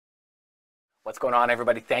What's going on,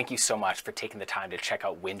 everybody? Thank you so much for taking the time to check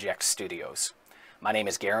out Winject Studios. My name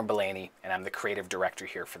is Garen Belaney, and I'm the creative director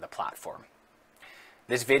here for the platform.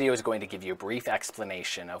 This video is going to give you a brief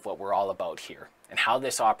explanation of what we're all about here and how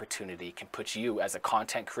this opportunity can put you as a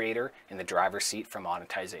content creator in the driver's seat for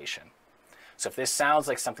monetization. So if this sounds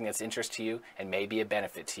like something that's interest to you and may be a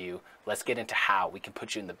benefit to you, let's get into how we can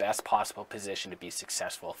put you in the best possible position to be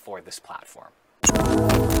successful for this platform.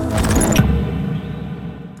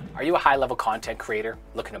 Are you a high-level content creator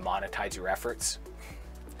looking to monetize your efforts?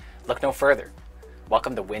 Look no further.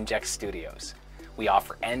 Welcome to Winject Studios. We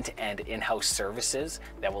offer end-to-end in-house services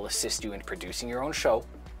that will assist you in producing your own show.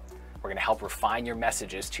 We're going to help refine your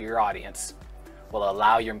messages to your audience. We'll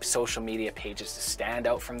allow your social media pages to stand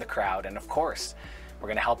out from the crowd. And of course,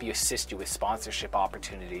 we're going to assist you with sponsorship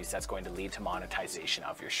opportunities that's going to lead to monetization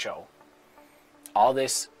of your show. All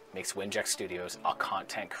this makes Winject Studios a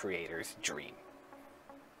content creator's dream.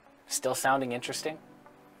 Still sounding interesting?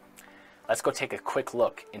 Let's go take a quick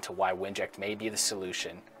look into why Winject may be the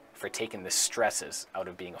solution for taking the stresses out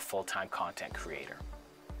of being a full-time content creator.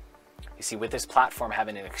 You see, with this platform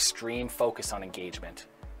having an extreme focus on engagement,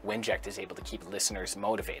 Winject is able to keep listeners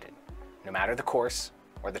motivated, no matter the course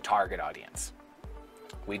or the target audience.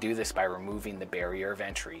 We do this by removing the barrier of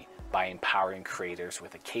entry by empowering creators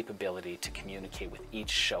with the capability to communicate with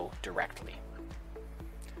each show directly.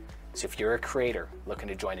 So if you're a creator looking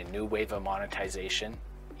to join a new wave of monetization,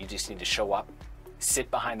 you just need to show up, sit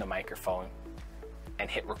behind the microphone, and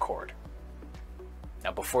hit record.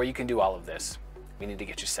 Now, before you can do all of this, we need to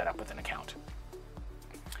get you set up with an account.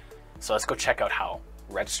 So let's go check out how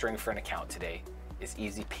registering for an account today is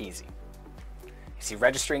easy peasy. You see,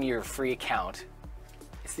 registering your free account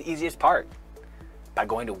is the easiest part. By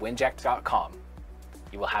going to winject.com,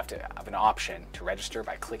 you will have to have an option to register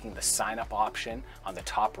by clicking the sign up option on the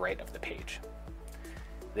top right of the page.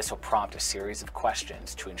 This will prompt a series of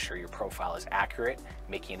questions to ensure your profile is accurate,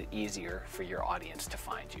 making it easier for your audience to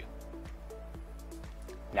find you.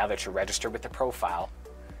 Now that you're registered with the profile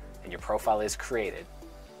and your profile is created,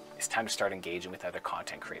 it's time to start engaging with other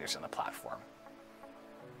content creators on the platform.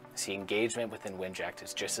 See, engagement within Winject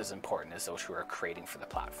is just as important as those who are creating for the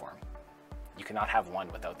platform. You cannot have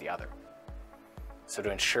one without the other. So to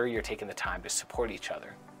ensure you're taking the time to support each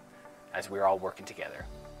other as we're all working together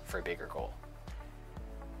for a bigger goal.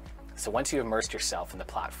 So once you immerse yourself in the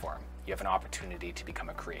platform, you have an opportunity to become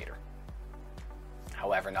a creator.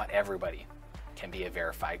 However, not everybody can be a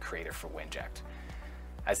verified creator for Winject,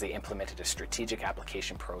 as they implemented a strategic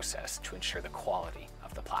application process to ensure the quality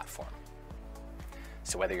of the platform.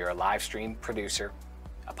 So whether you're a live stream producer,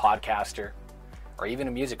 a podcaster, or even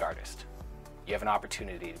a music artist, you have an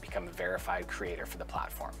opportunity to become a verified creator for the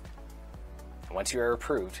platform. And once you are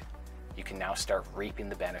approved, you can now start reaping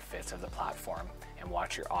the benefits of the platform and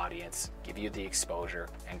watch your audience give you the exposure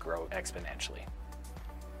and grow exponentially.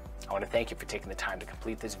 I want to thank you for taking the time to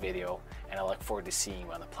complete this video, and I look forward to seeing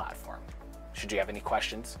you on the platform. Should you have any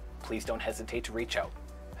questions, please don't hesitate to reach out,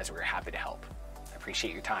 as we're happy to help. I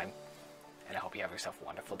appreciate your time, and I hope you have yourself a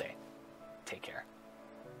wonderful day. Take care.